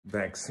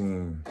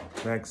Vaccines.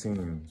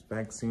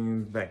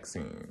 Vaccine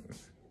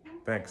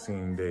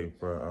day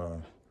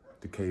for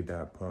the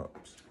K-Dot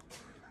pups.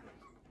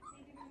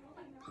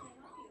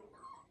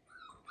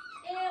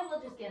 Yeah,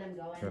 we'll just get them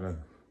going. Got a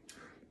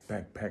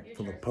backpack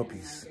full of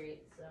puppies.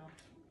 Great, so.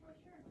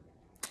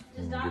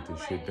 Get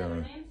this shit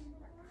done.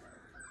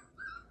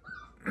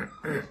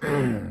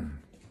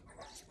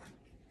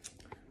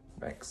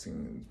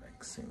 Vaccines.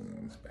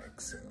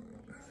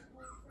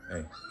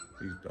 Hey,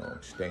 these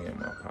dogs stay in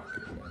my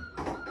pocket, man.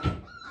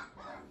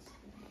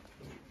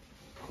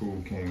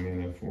 Cool came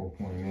in at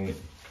 4.8.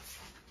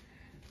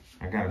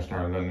 I gotta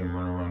start letting them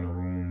run around the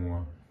room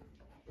more.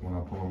 When I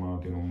pull them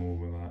out, they don't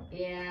move a lot.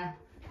 Yeah,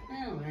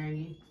 well,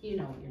 learn. You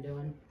know what you're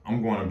doing.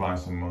 I'm going to buy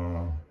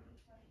some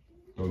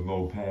those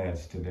low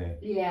pads today.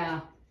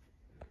 Yeah.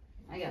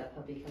 I got a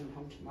puppy coming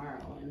home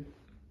tomorrow, and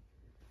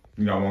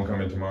you got one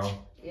coming tomorrow?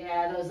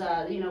 Yeah, those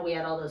you know, we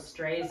had all those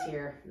strays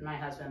here. And my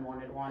husband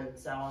wanted one,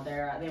 so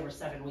they were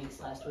 7 weeks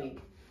last week.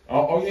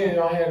 Oh yeah,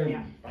 y'all had.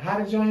 Yeah. How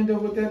did y'all end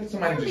up with that?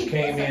 Somebody just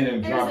came in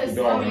and dropped the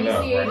dog and left,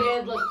 right?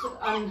 Emaciated, looked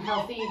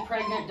unhealthy,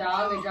 pregnant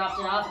dog. They dropped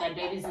it off and had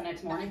babies the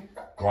next morning.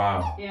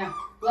 Wow. Yeah.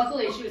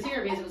 Luckily, she was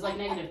here because it was like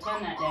 -10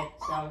 that day,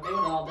 so they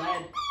would have all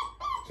died.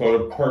 So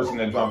the person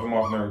that dropped them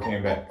off never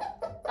came back?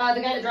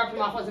 The guy that dropped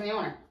them off wasn't the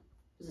iner.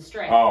 It was a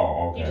stray.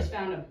 Oh, okay. He just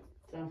found him.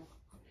 So.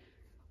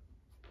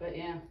 But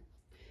yeah,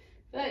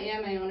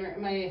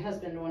 my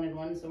husband wanted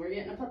one, so we're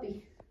getting a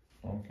puppy.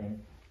 Okay.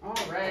 All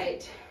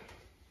right.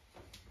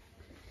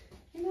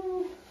 You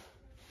know,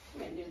 I'm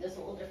going to do this a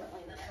little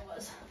differently than I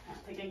was. I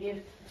don't think I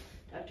gave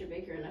Dr.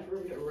 Baker enough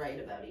room to write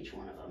about each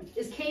one of them.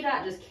 Is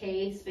K-Dot just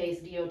K space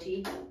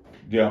D-O-T?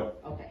 Yeah.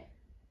 Okay.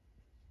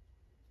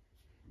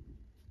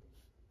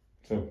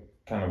 So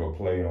kind of a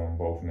play on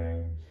both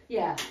names.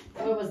 Yeah.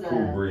 What was the...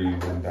 Cool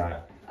Breeze and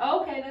Dot.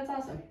 Oh, okay, that's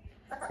awesome.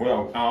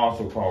 Well, I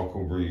also call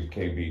Cool Breeze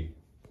KB.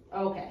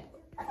 Okay,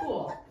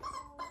 cool.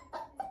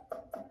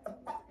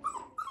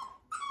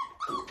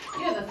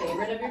 You have a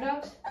favorite of your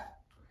dogs?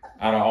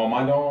 Out of all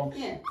my dogs?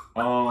 Yeah.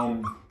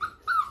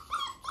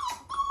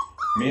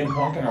 Me and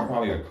Pumpkin are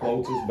probably the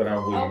closest, but I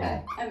wouldn't.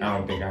 Okay. I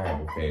don't think I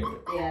have a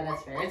favorite. Yeah,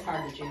 that's fair. It's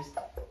hard to choose.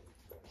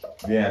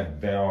 Yeah,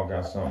 they all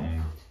got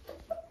something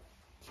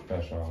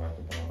special I like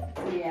about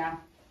them. Yeah.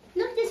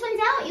 Look, this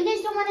one's out. You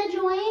guys don't want to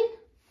join?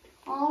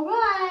 All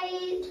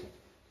right.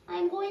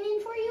 I'm going in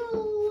for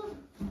you.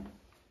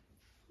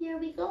 Here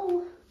we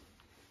go.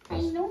 I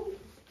know.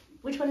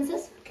 Which one is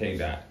this?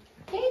 K-Dot.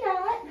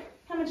 K-Dot.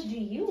 How much do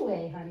you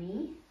weigh,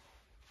 honey?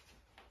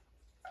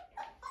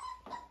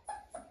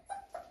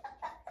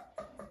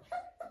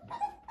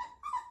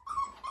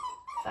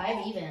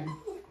 Five even.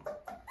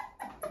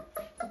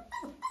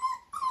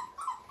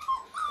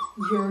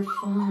 You're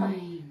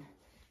fine.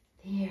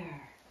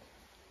 There.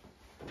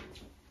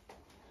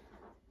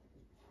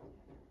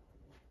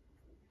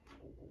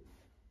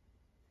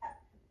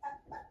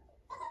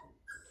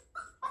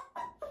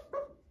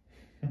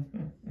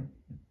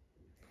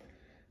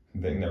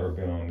 They've never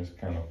been on this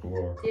kind of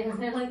floor. Yeah,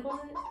 they're like,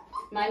 what?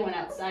 Mine went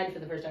outside for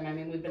the first time. I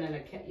mean, we've been in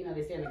a, you know,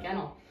 they stay in the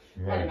kennel.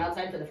 Right. Had him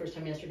outside for the first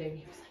time yesterday, and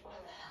he was like,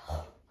 what the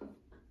hell?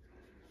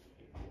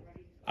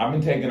 I've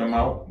been taking them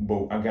out,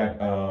 but I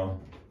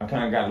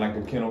kind of got like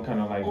a kennel, kind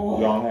of like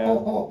y'all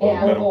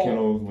have, metal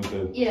kennels with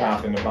the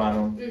top and the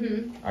bottom.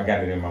 Mm-hmm. I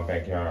got it in my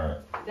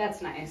backyard.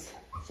 That's nice.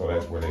 So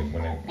that's where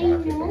when I pick them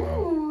out.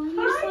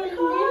 You're so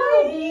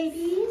little,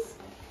 babies.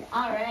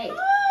 All right.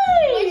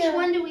 Hi. Which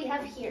one do we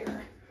have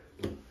here?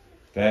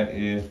 That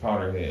is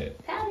Powderhead.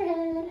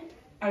 Powderhead.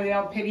 Are they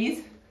all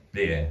pitties?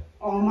 Yeah.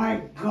 Oh my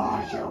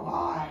gosh, you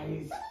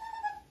guys.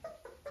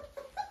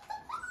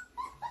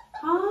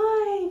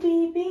 Hi,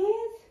 babies.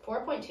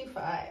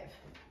 4.25.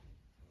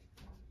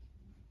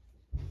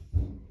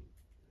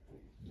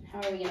 How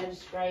are we going to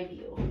describe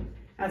you?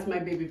 That's my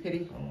baby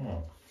pitty.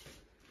 Oh.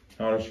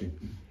 How old is she?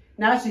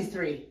 Now she's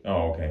 3.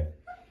 Oh, okay.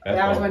 That's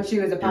That was when she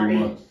was a 3 puppy.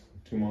 months,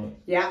 2 months,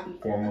 Yeah.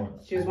 4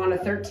 months. She was one of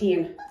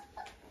 13.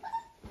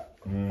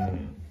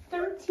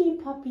 13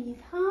 puppies.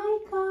 Hi,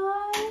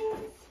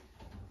 guys.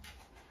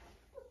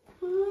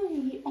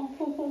 Hi.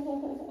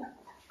 Oh.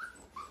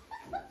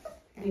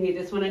 Do you need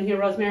this one in here,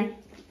 Rosemary?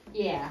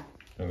 Yeah.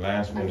 The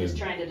last one I'm is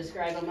just trying to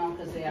describe them all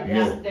because they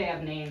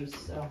have names,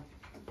 so.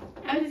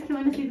 I was just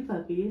coming to see the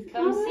puppies.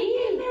 Come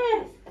see.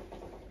 Yes.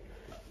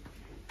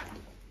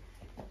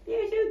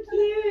 They're so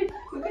cute.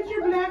 Look at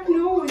your black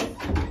nose.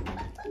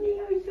 They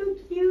are so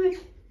cute.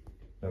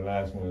 the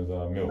last one is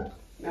Milk.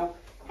 Milk.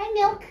 Hi,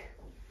 Milk.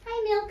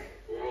 Hi, Milk.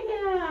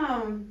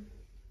 I am.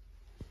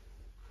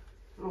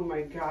 Oh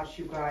my gosh,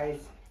 you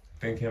guys.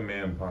 I think him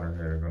and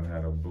Powderhead are gonna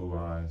have the blue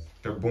eyes.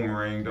 They're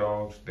boomerang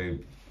dogs. The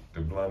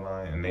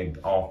bloodline, and they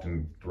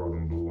often throw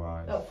them blue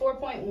eyes. Oh,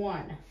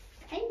 4.1.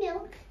 Hi,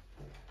 Milk.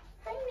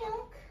 Hi,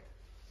 Milk.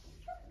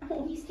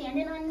 Oh, you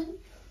standing on me?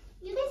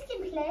 You guys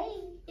can play.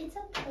 It's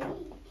okay.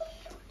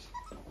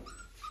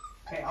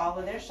 Okay, all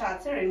of their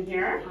shots are in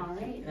here. All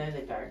right, there's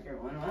a darker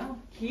one. Wow.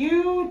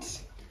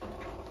 Cute.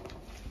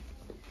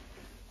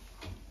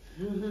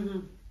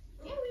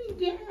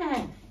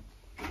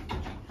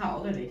 How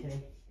old are they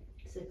today?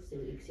 6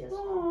 weeks, yes,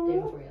 Aww. day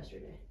before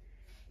yesterday.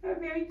 Oh,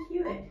 very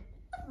cute.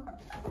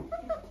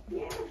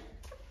 Yeah.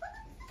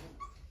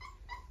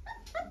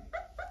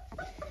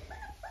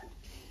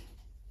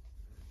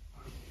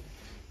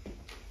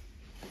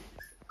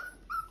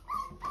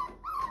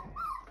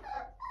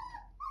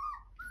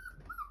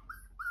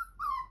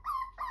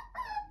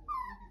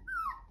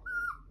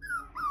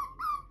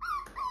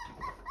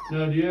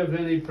 Now, do you have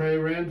any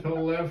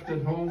parental left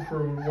at home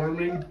for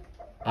warming?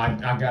 I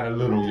got a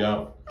little,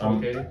 yup.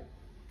 Okay.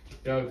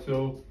 Yeah,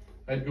 so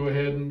I'd go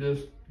ahead and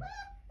just...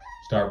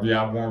 Start,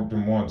 yeah, I warmed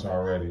them once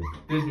already.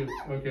 Did you?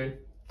 Okay.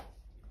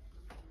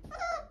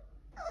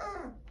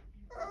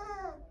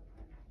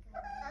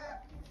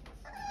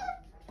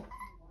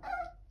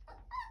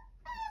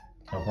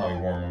 I'll probably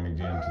warm them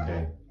again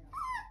today.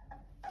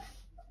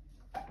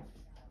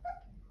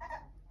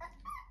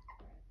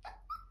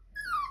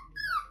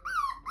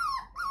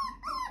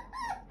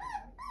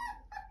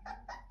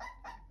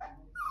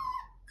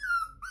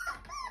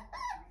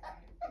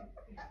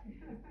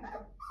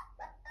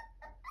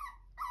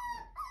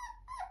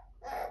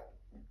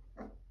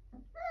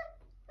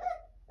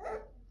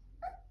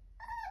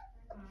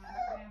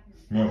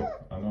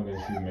 Milk, I know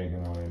that she's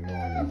making all that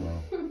noise,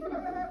 bro.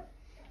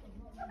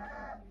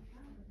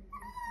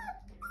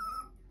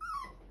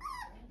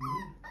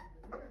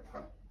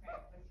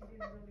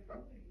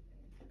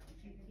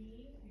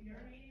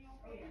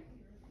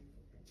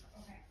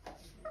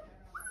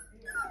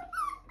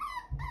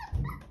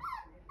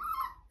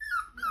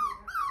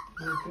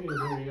 Okay,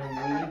 there you go,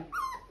 lady.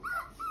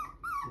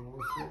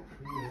 All set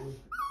for you.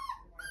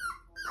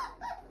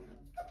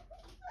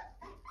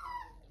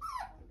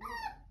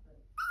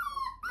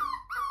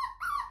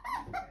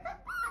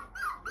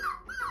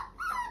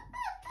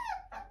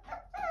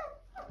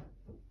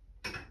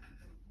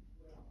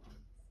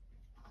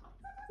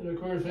 And of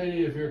course,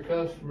 any of your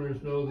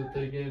customers know that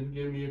they can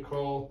give me a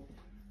call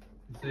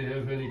if they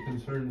have any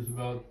concerns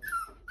about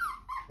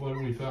what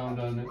we found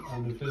on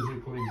the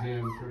physical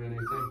exams or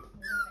anything.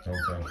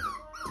 Okay.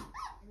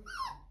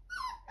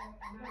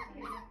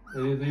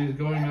 Any of these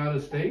going out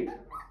of state?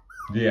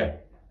 Yeah.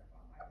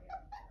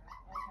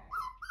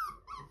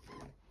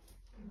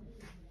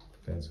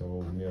 That's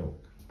old milk.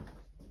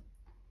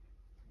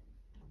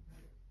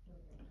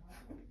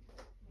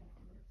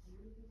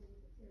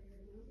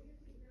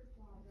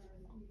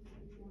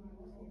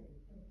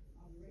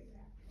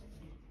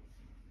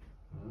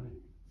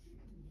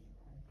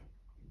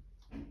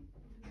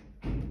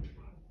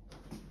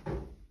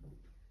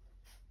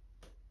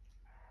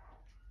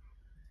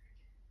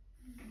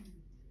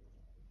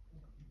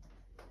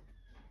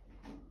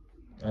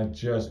 I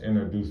just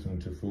introduced them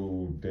to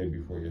food day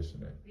before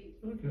yesterday.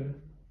 Okay.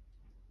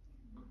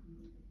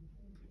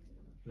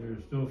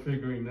 They're still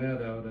figuring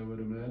that out, I would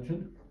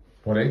imagine.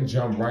 Well, they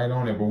jump right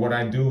on it, but what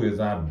I do is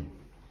I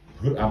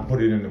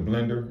put it in the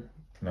blender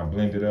and I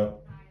blend it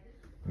up,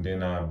 and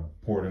then I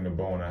pour it in the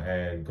bowl and I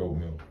add goat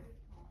milk.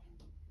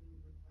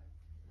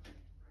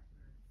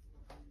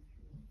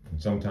 And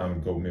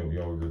sometimes goat milk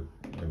yogurt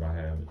if I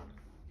have it.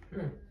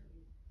 Sure.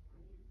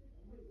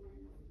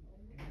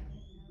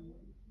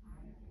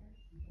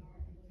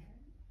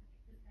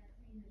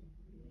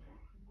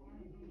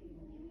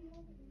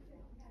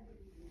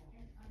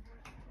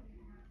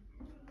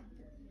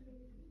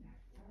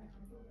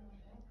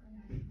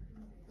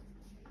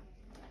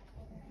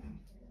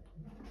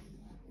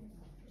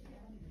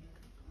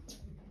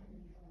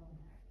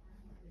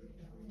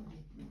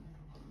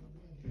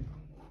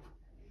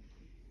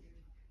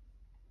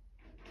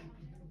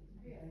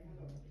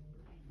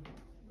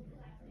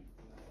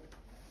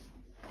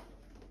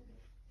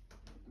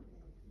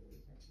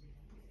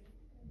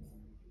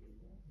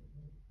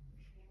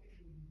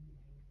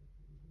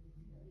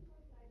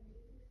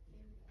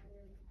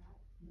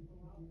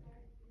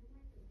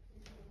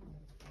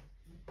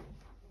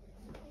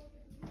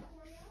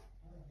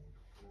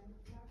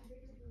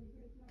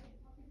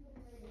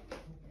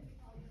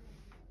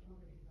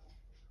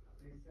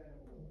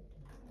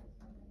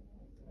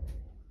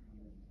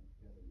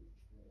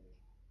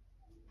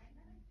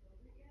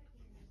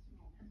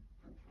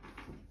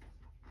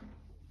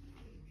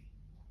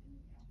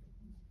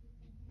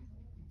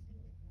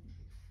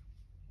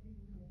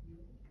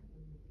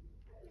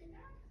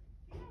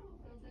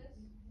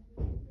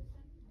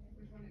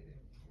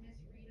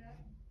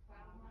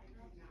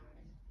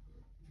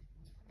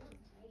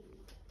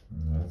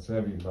 That's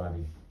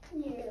everybody.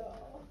 Yeah.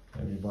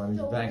 Everybody's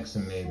So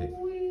vaccinated.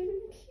 sweet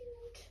and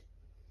cute.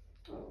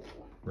 Oh.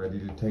 Ready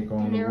to take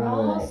on And the they're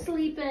all world.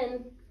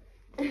 sleeping.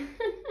 The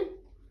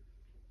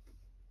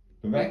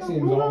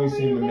vaccines always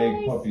seem to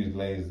make puppies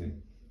lazy.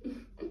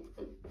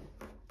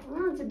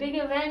 Well, it's a big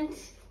event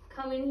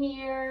coming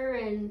here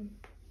and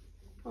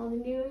all the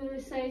new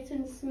sights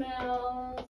and smells.